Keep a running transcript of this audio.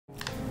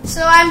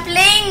So I'm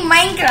playing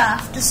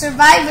Minecraft, the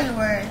survival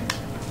world.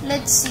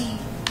 Let's see.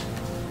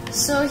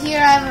 So here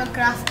I have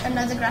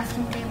another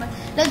crafting table.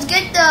 Let's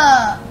get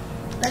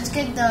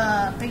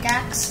the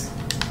pickaxe.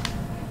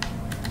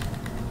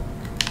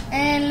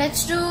 And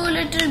let's do a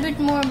little bit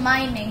more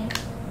mining.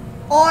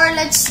 Or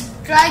let's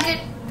try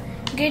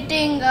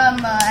getting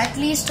at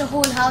least a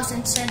whole house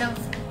instead of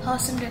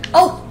house and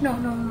oh no.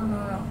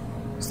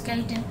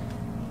 Skeleton.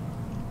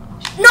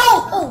 No!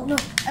 Oh no!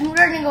 I'm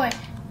running away.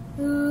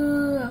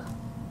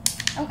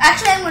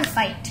 Actually, I'm gonna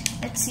fight.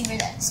 Let's see where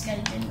that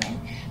skeleton went.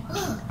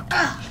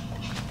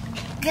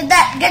 Get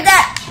that!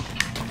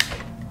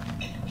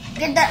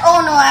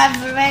 Oh no! I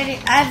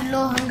have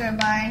low hunger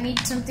bar. I need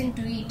something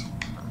to eat.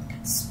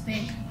 Get this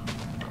pig.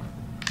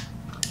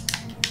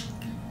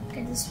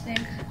 Get this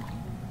pig.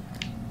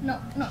 No!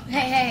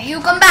 Hey! You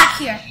come back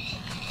here.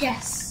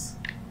 Yes.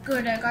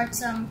 Good. I got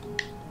some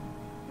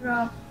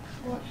raw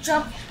pork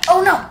chop.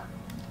 Oh no!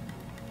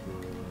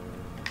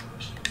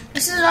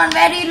 This is on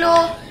very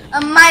low.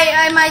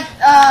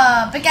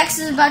 My pickaxe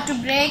is about to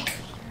break.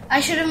 I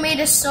should have made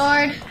a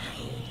sword.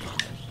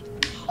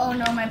 Oh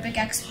no, my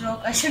pickaxe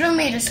broke. I should have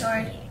made a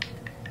sword.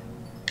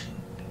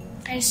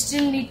 I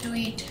still need to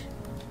eat.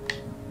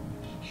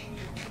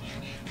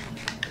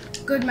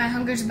 Good, my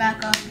hunger's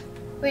back up.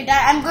 Wait,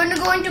 I'm going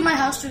to go into my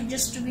house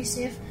just to be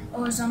safe.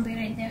 Oh, a zombie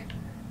right there.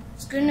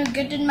 Just going to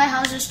get in my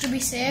house just to be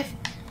safe.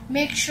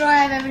 Make sure I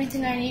have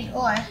everything I need.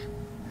 Oh, I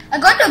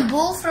got a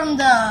bow from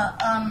the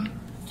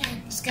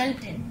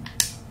skeleton.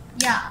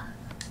 Yeah.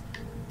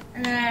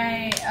 And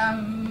I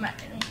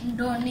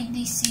don't need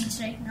these seeds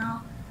right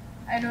now.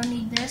 I don't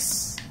need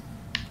this.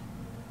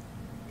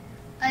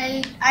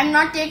 I'm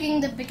not taking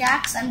the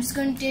pickaxe. I'm just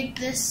going to take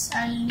this.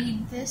 I'll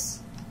need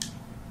this.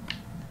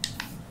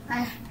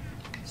 I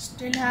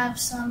still have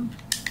 2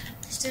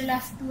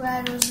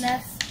 arrows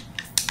left.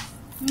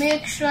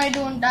 Make sure I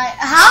don't die.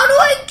 How do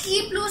I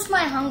lose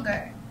my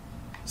hunger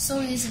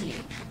so easily?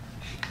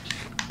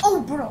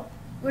 Oh, bro.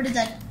 What is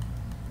that?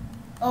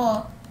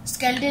 Oh,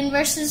 skeleton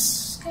versus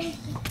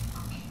skeleton.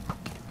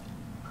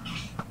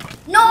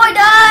 No, I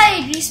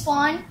died!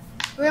 Respawn.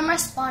 Where am I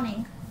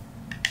spawning?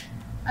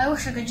 I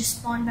wish I could just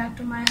spawn back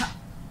to my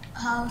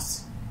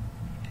house.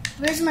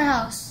 Where's my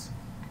house?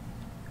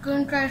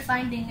 Go try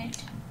finding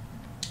it.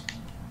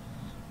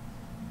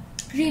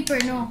 Creeper,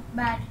 no.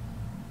 Bad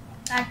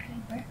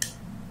creeper.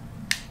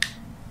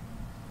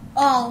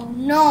 Oh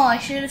no, I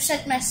should have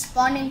set my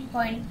spawning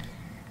point.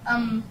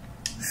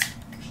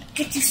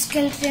 Get your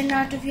skeleton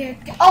out of here.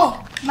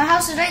 Oh, my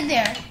house is right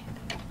there.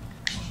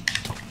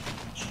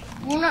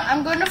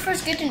 I'm gonna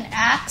first get an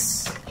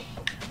axe.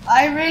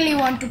 I really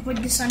want to put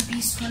this on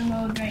peaceful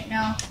mode right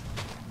now,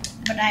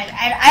 but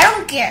I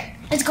don't care.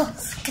 Let's go. Get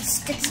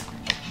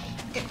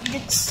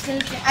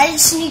skeleton. I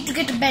just need to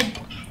get a bed.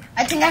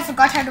 I think I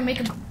forgot how to make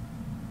a.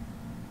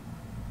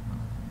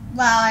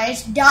 Wow, I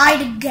just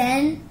died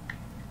again.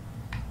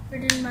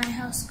 Where did my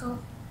house go?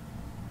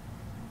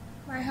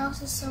 My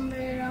house is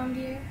somewhere around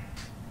here.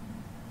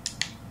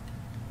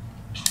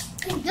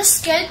 This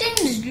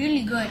skeleton is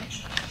really good.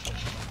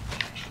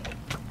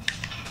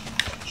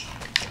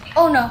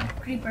 Oh no,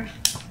 creeper.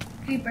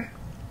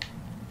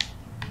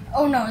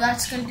 Oh no,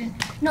 that's skeleton.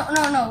 No.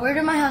 Where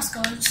did my house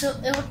go? So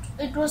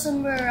it was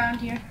somewhere around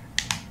here.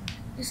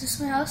 Is this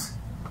my house?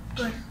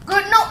 Good.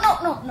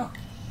 No.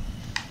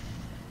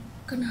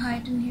 Gonna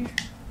hide in here.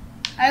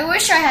 I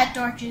wish I had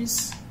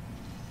torches.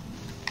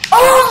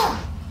 Oh!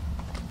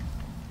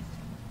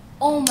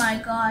 Oh my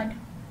god.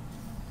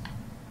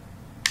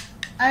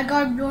 I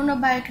got blown up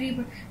by a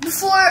creeper.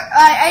 Before,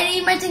 I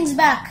need my things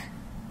back.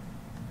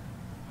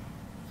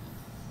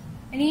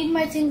 I need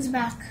my things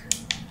back.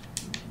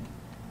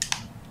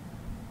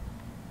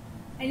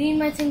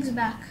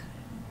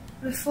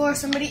 Before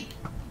somebody...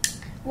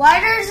 Why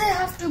does it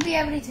have to be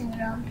everything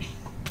around?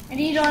 I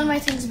need all my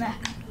things back.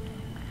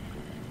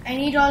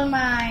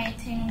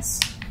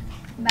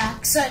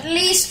 So at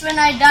least when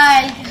I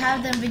die, I can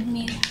have them with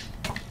me.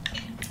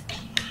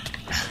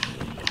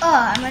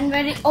 Oh, I'm in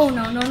very... Oh,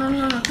 no.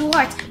 2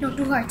 hearts. No,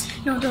 2 hearts.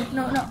 No.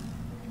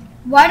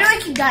 Why do I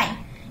keep dying?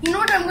 You know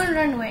what? I'm going to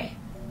run away.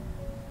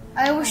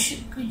 I wish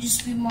it could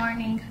just be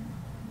morning.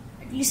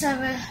 At least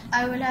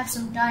I will have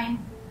some time.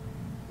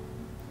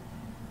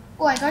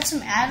 Oh, I got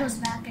some arrows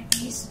back at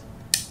least.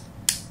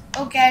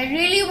 Okay, I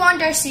really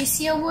want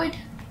Arcacia wood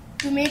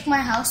to make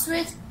my house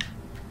with,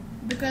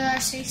 because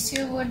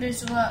Arcacia wood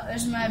is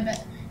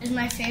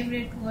my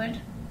favorite wood.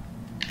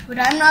 But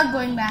I'm not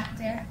going back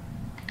there.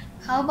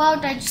 How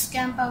about I just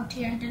camp out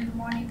here until the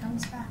morning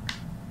comes back?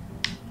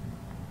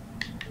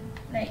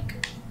 Like...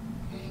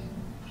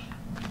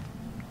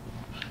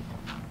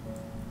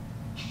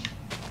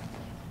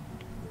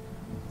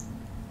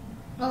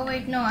 Oh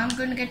wait, no, I'm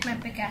gonna get my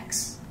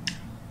pickaxe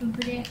to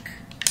break.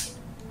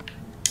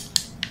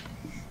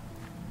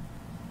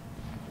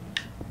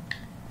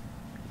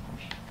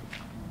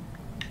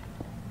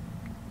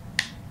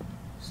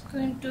 Just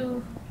going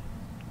to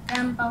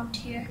camp out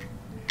here.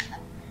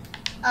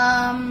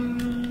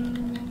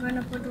 I'm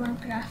gonna put one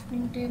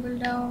crafting table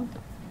down.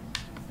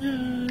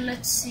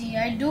 Let's see.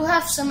 I do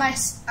have some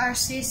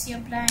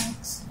Arcacia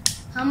planks.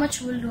 How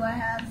much wool do I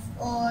have?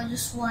 Oh,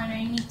 just one.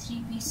 I need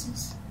 3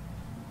 pieces.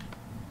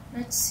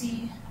 Let's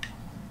see.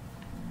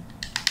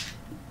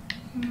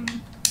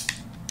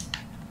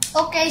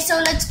 Okay,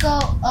 so let's go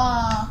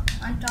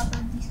on top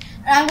of these.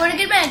 I'm going to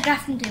get my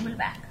crafting table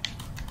back.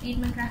 Need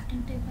my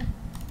crafting table.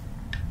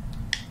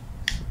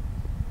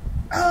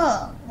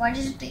 Oh, why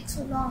does it take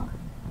so long?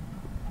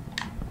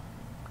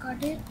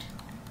 Got it.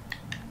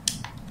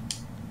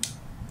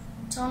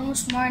 It's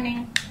almost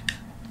morning.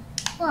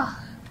 Wow,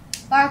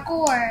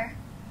 parkour.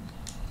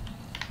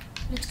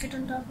 Let's get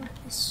on top of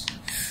this.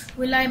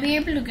 Will I be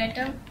able to get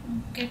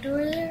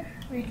over there?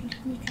 Wait,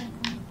 let me try.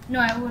 No,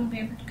 I won't be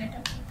able to get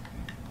up.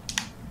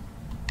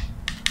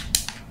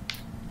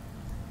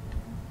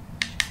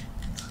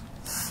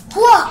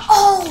 Whoa!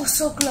 Oh,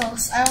 so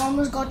close. I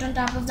almost got on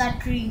top of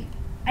that tree.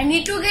 I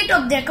need to get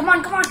up there. Come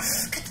on, come on.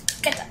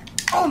 Get up.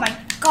 Oh my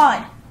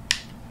god.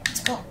 Let's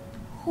go.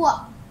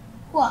 Whoa.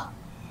 Whoa.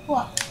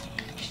 Whoa.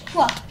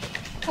 Whoa.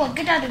 Whoa.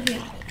 Get out of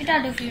here. Get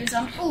out of here,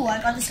 zombie. Oh,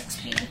 I got this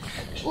experience.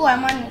 Oh,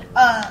 I'm on,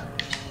 oh.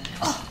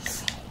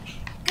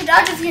 Get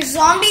out of here,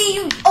 zombie.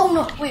 You. Oh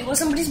no. Wait, well,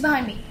 somebody's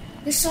behind me.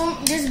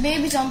 There's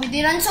baby zombie.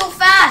 They run so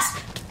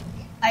fast.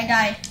 I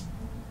died.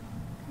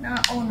 No.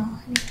 Oh no.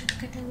 I need to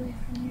get away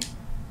from here.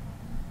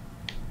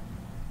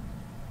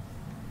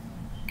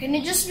 Can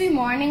it just be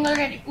morning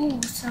already?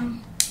 Ooh,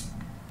 some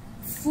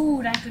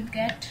food I could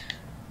get.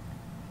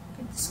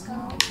 Get this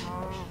cow.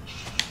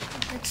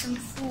 Get some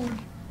food.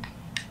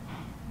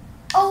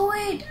 Oh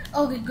wait.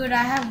 Okay, good.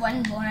 I have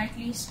 1 bone at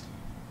least.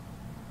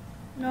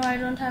 No, I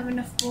don't have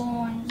enough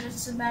bones.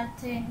 That's a bad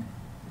thing.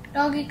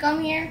 Doggy,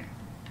 come here.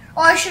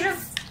 Oh, I should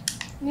have.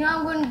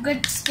 I'm going to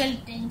get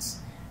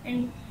skeletons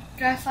and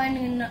try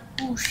finding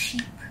ooh,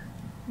 sheep.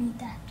 Need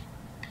that.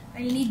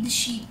 I need the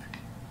sheep.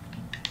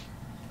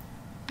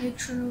 Make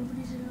sure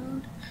nobody's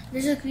around.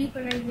 There's a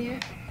creeper right there.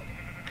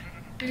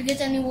 Did you get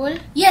any wool?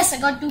 Yes, I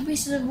got 2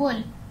 pieces of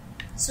wool.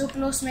 So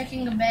close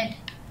making a bed.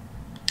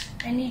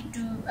 I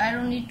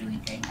don't need to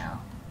eat right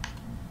now.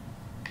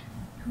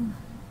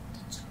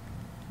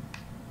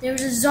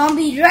 There's a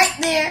zombie right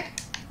there.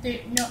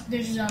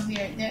 There's a zombie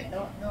right there.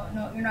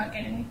 No, you're not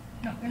getting me.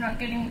 No, you're not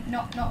getting me.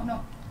 No.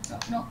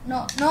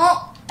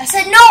 I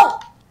said no!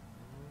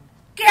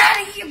 Get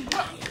out of here,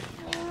 bro.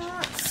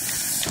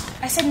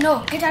 I said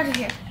no, get out of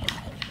here.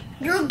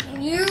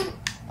 You.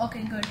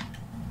 Okay, good.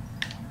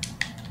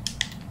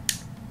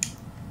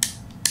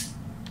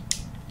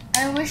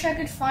 I wish I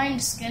could find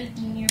a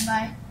skeleton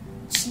nearby.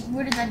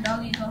 Where did that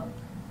doggy go?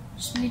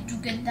 Just need to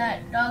get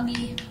that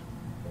doggy.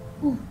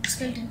 Ooh,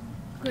 skeleton.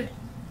 Good.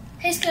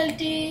 Hey,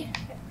 skeleton.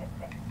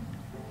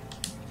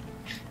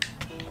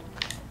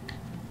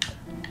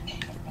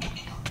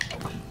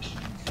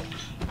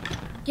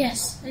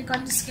 Yes, I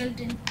got the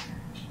skeleton.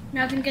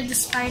 Now I can get the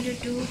spider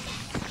too.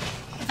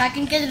 If I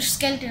can get the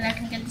skeleton, I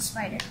can get the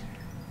spider.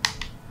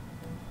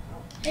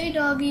 Hey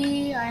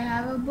doggy, I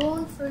have a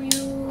bone for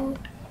you.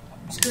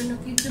 Just gonna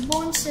keep the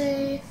bone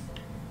safe.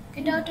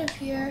 Get out of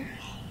here.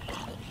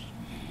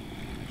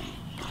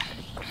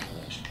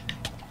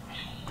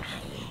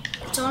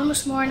 It's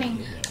almost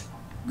morning.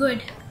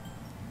 Good.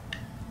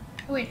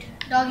 Wait,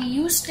 doggy,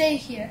 you stay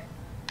here.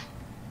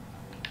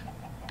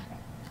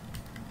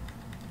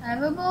 I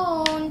have a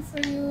bone for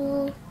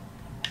you.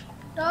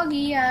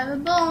 Doggy, I have a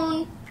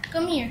bone.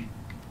 Come here.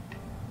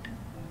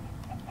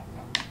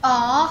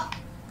 Aw,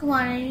 come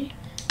on. I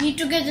need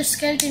to get the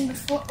skeleton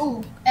before.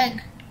 Oh,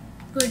 egg.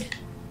 Good.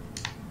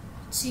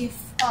 Let's see if.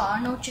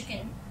 No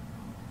chicken.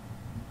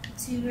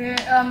 Let's see where.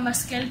 A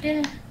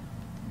skeleton.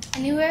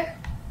 Anywhere?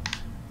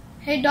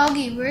 Hey,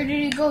 doggy, where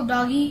did you go,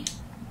 doggy?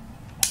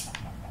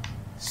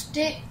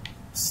 Stay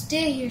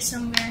here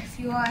somewhere if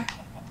you are.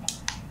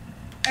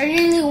 I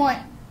really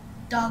want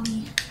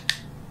doggy.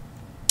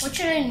 What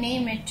should I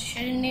name it?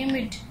 Should I name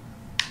it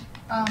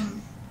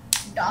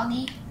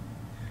doggy?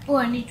 Oh,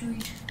 I need to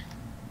eat.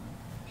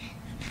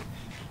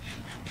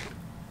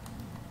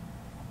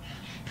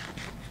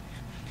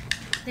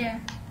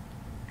 There.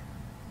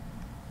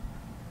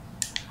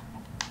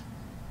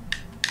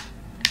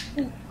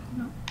 Oh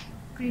no,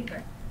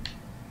 creeper.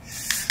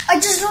 I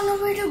just don't know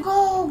where to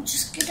go.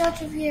 Just get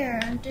out of here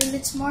until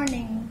it's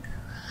morning.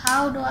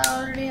 How do I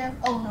already have?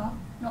 Oh no.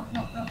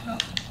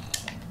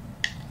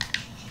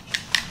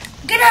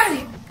 Get out of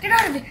here! Get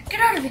out of here! Get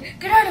out of here!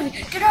 Get out of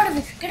here! Get out of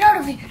here! Get out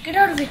of here! Get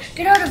out of here!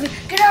 Get out of here!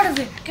 Get out of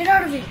here! Get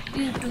out of here!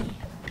 You too.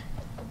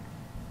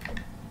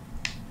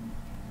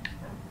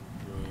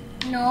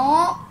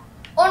 No.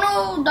 Oh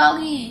no,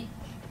 doggy.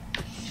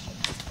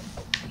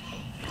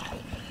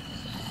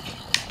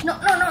 No,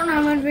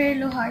 I'm at very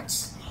low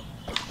hearts.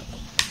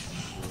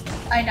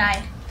 I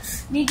died.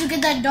 Need to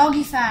get that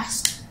doggy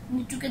fast.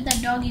 Need to get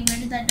that doggy. Where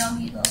did that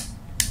doggy go?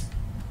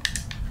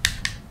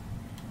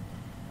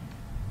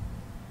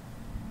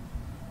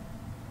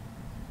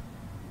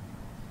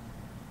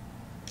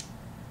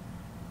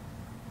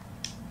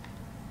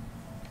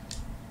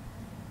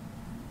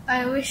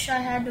 I wish I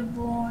had a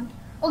bone.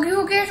 Okay,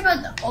 who cares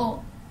about the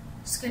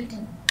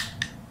skeleton?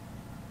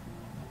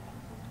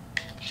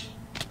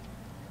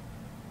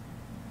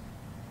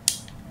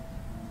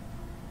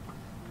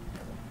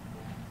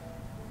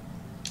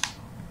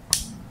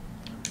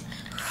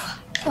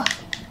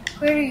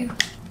 Where are you?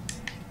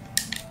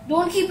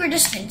 Don't keep your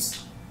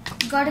distance.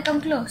 You gotta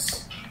come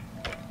close.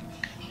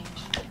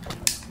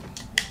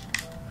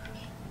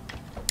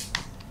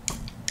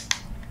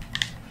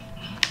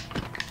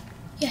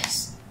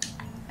 Yes.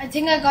 I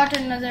think I got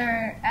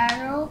another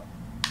arrow.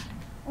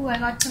 Oh, I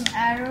got some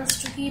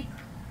arrows to keep.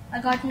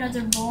 I got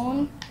another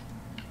bone.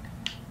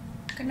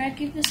 Can I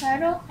keep this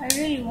arrow? I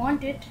really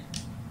want it.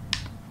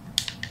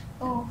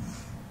 Oh.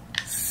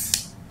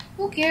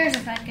 Who cares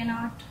if I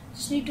cannot?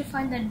 Just need to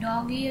find that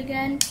doggy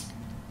again.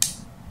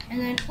 And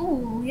then,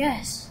 oh,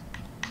 yes.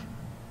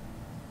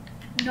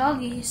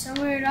 Doggy is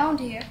somewhere around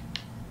here.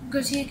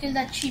 Because he killed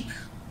that sheep.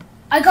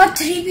 I got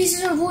 3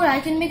 pieces of wood.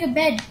 I can make a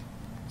bed.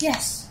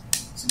 Yes.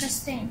 It's the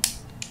best thing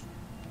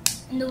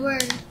in the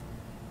world.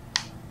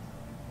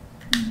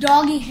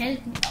 Doggy,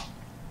 help me.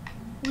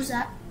 Who's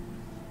that?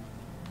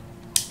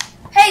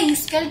 Hey, you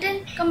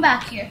skeleton. Come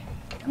back here.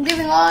 I'm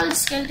giving all the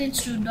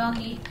skeletons to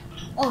Doggy.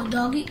 Oh,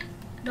 Doggy.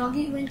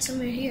 Doggy went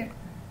somewhere here.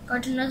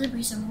 Got another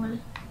piece of wool.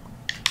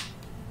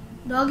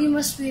 Doggy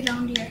must be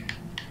around here.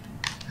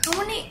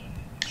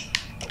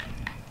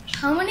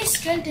 How many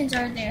skeletons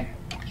are there?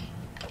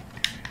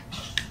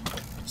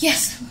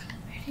 Yes, I'm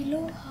very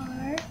low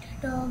heart.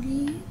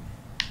 Doggy,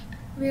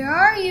 where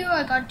are you?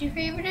 I got your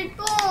favorite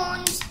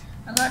bones.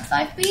 I got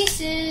 5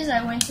 pieces.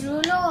 I went through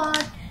a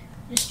lot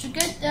just to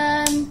get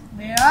them.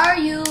 Where are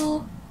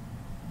you?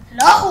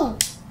 Hello?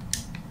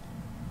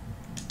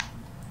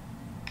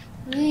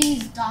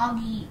 Please,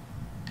 Doggy.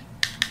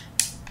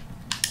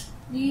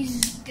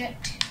 Please get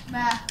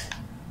back.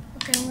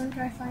 Okay, I'm gonna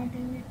try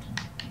finding it.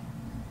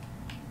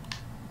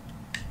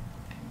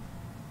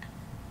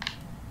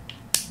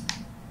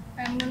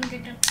 I'm gonna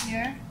get up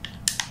here.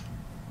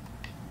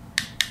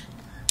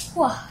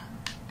 Whoa.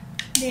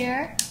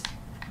 There.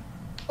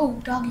 Oh,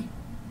 Doggy.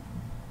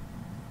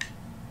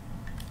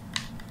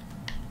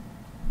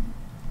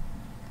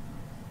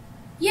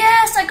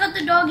 Yes, I got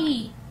the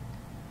doggy.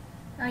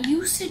 Now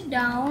you sit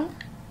down.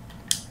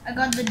 I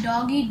got the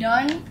doggy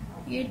done.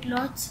 He ate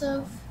lots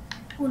of...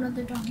 Oh,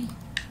 another doggy.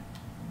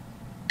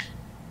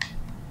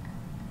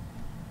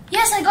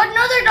 Yes, I got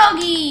another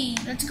doggy.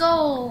 Let's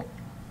go.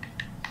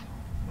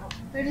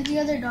 Where did the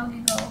other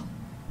doggy go?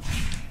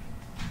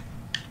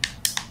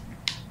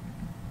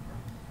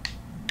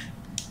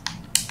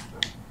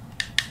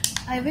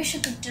 I wish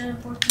it could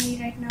teleport to me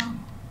right now.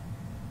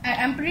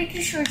 I'm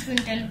pretty sure it's going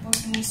to teleport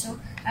to me, so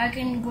I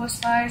can go as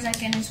far as I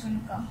can. It's going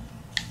to come.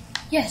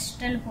 Yes,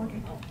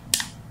 teleported.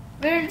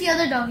 Where did the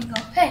other doggy go?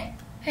 Hey,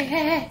 hey,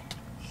 hey, hey.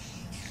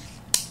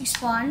 He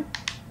spawned.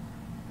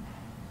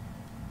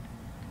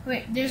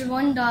 Wait, there's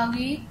one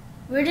doggy.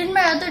 Where did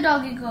my other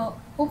doggy go?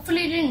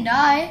 Hopefully it didn't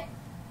die.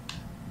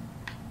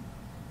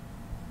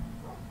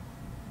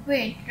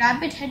 Wait,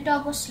 rabbit head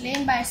dog was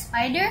slain by a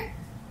spider?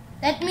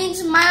 That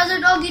means my other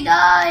doggy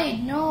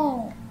died.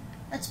 No,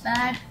 that's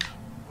bad.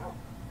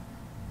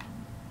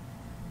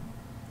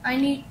 I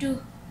need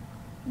to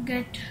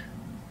get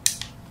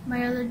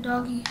my other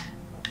doggy.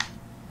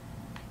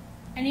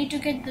 I need to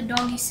get the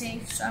doggy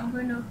safe, so I'm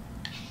going to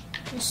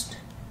just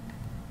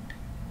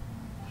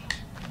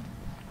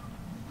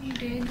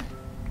dig.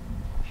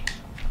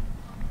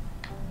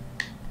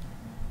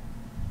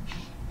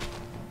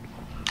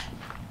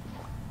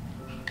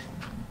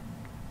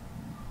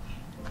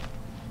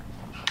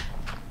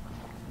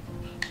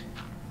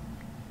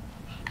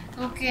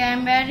 Okay,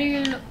 I'm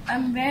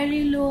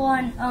very low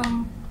on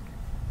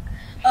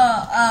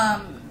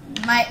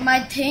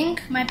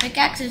my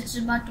pickaxe is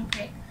about to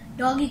break.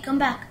 Doggy, come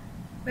back.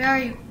 Where are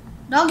you?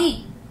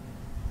 Doggy,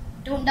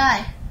 don't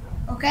die,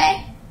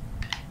 okay?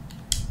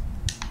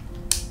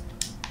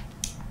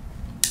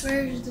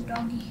 Where is the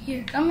doggy?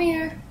 Here, come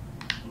here.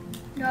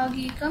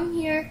 Doggy, come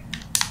here.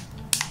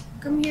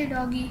 Come here,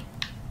 doggy.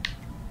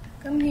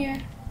 Come here.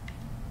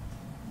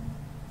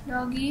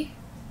 Doggy.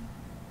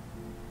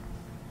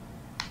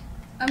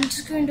 I'm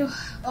just going to...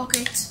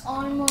 Okay, it's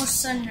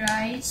almost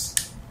sunrise.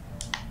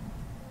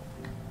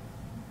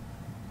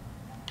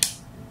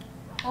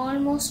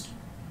 Almost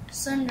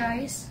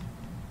sunrise.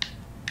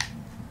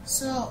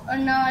 So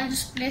now I'll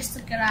just place the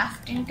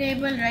crafting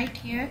table right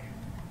here.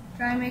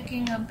 Try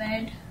making a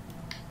bed.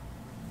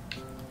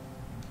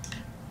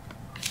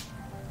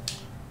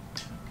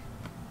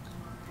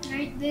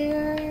 Right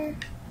there.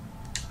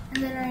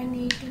 And then I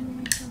need to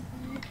make a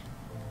bed.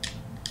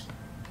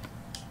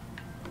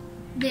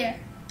 There.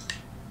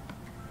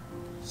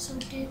 So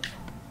take,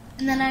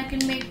 and then I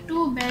can make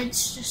 2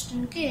 beds just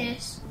in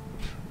case.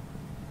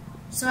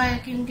 So I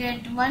can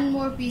get 1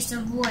 more piece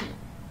of wool.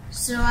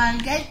 So I'll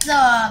get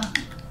the...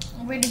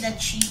 Where did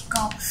that sheep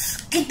go?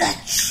 Get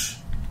that sheep!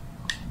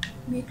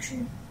 Make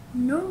sure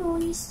no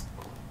noise.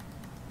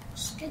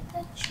 Just get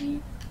that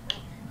sheep.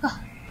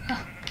 Ha,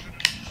 ha.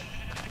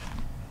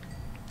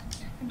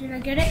 Did I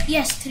get it?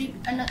 Yes, 3.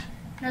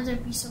 Another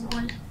piece of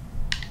wool.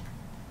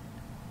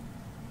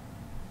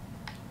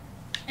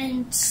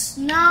 And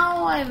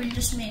now I will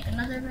just make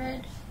another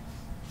bed.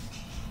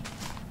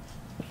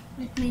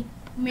 Let me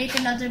make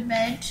another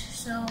bed.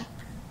 So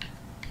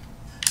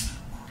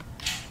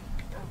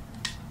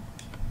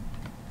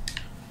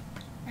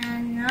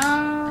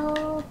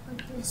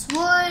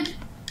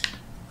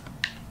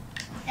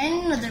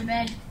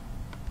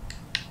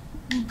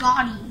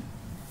Bugatti.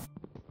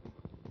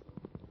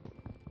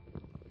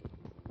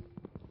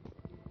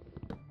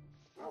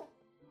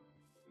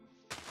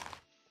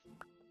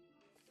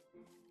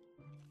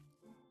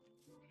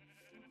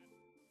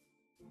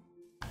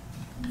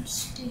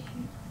 Stay here.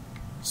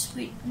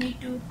 Sweet, me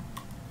too.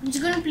 I'm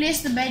just gonna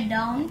place the bed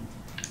down,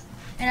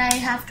 and I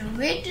have to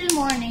wait till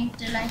morning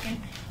till I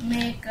can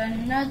make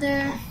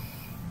another.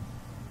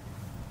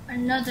 I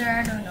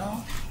don't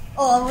know.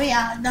 Oh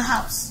yeah, the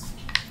house.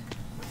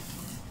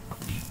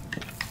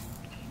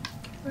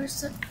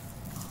 Where's the?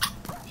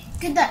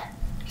 Get that.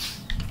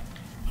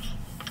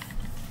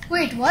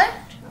 Wait, what?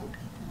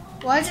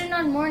 Why is it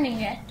not morning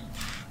yet?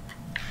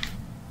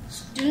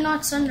 Still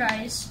not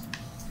sunrise.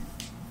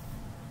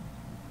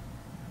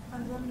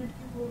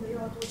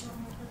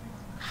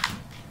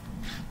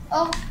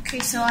 Okay,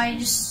 so I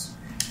just...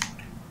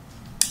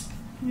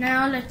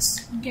 Now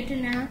let's get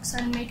an axe.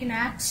 I'll make an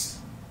axe.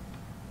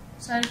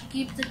 So I'll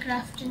keep the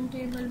crafting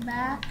table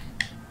back.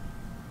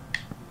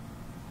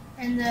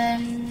 And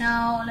then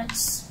now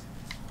let's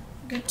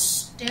get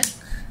stick.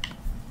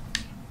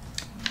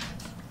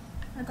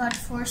 I got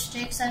 4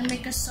 sticks. I'll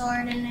make a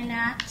sword and an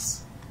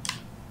axe.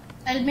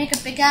 I'll make a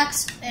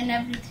pickaxe and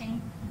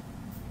everything.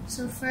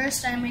 So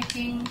first I'm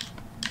making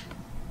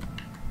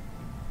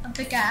a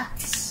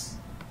pickaxe.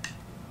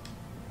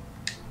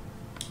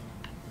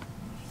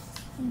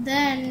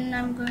 Then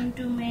I'm going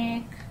to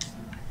make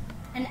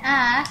an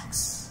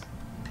axe.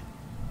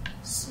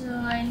 So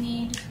I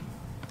need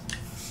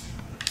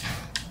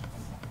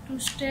 2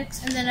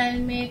 sticks, and then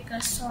I'll make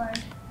a sword.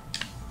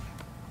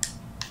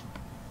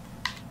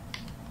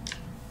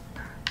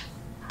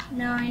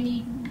 Now I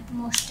need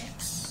more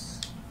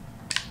sticks.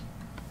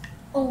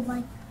 Oh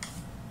my.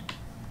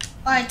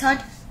 I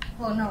thought.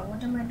 Oh no,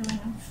 what am I doing?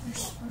 I'm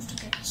first supposed to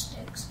get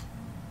sticks.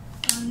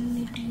 I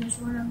need to use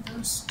one of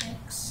those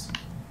sticks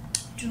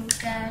to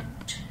get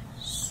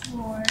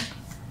sword.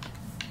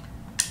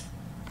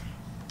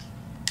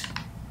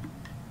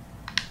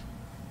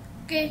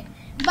 Okay,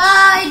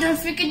 bye. Don't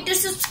forget to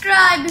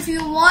subscribe if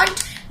you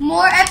want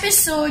more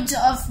episodes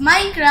of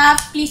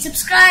Minecraft. Please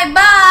subscribe.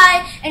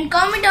 Bye. And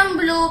comment down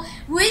below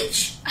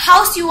which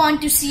house you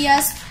want to see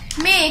us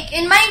make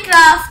in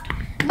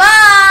Minecraft.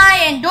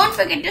 Bye. And don't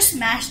forget to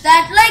smash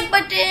that like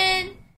button.